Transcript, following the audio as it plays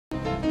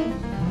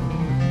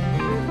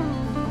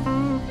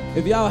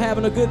If y'all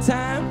having a good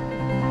time,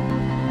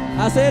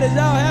 I said, is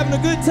y'all having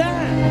a good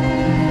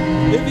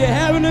time? If you're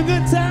having a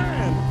good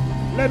time,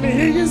 let me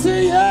hear you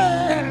say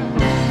yeah.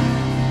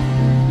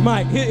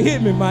 Mike,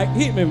 hit me, Mike,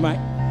 hit me, Mike.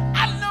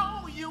 I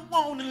know you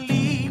wanna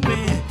leave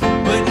me,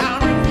 but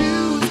I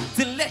refuse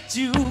to let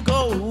you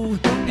go.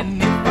 And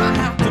if I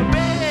have to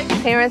beg,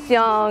 Terence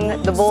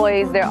Young, the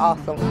boys, they're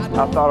awesome.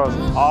 I thought it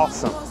was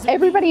awesome.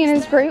 Everybody in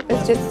his group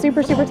is just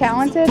super, super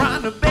talented.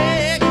 trying to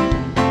beg, you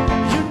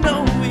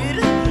know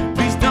it.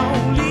 Please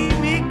don't leave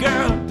me,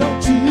 girl.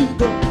 Don't you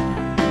go.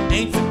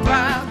 Ain't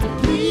surprised to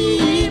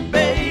please,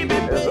 baby.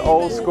 It was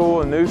old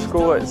school and new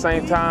school at the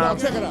same time.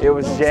 It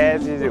was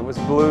jazzy, it was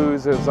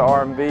blues, it was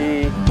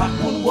R&B.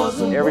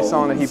 Every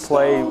song that he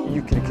played,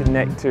 you could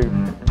connect to.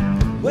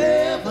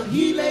 Wherever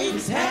he laid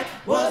his hat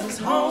was his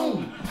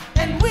home.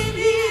 And when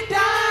he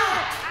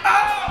died,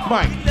 oh,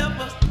 Mike, he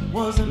left us,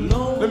 was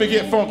alone. let me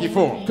get funky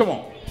for him. Come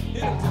on.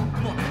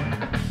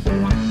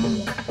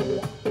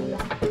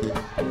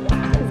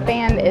 His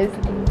band is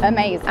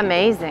amazing.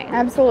 Amazing.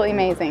 Absolutely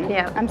amazing.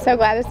 Yeah. I'm so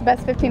glad it's the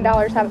best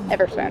 $15 I've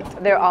ever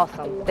spent. They're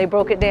awesome. They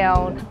broke it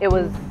down. It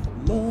was,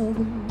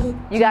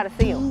 you got to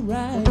see them.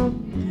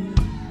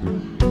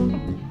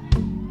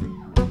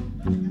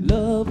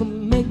 Love will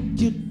make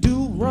you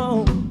do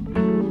wrong.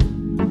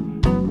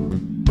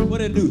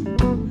 What it do?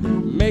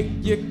 Make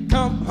you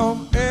come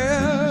home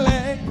early.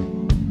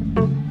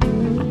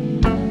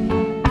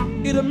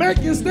 It'll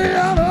make you stay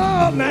out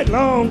all night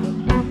long.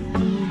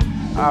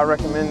 I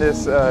recommend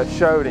this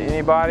show to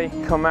anybody.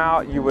 Come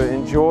out, you would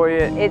enjoy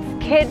it.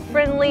 It's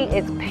kid-friendly,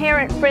 it's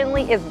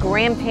parent-friendly, it's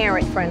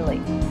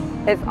grandparent-friendly.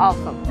 It's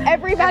awesome.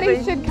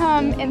 Everybody should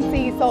come and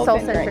see Soul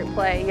Centric. Centric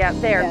play. Yeah,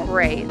 they're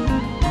great.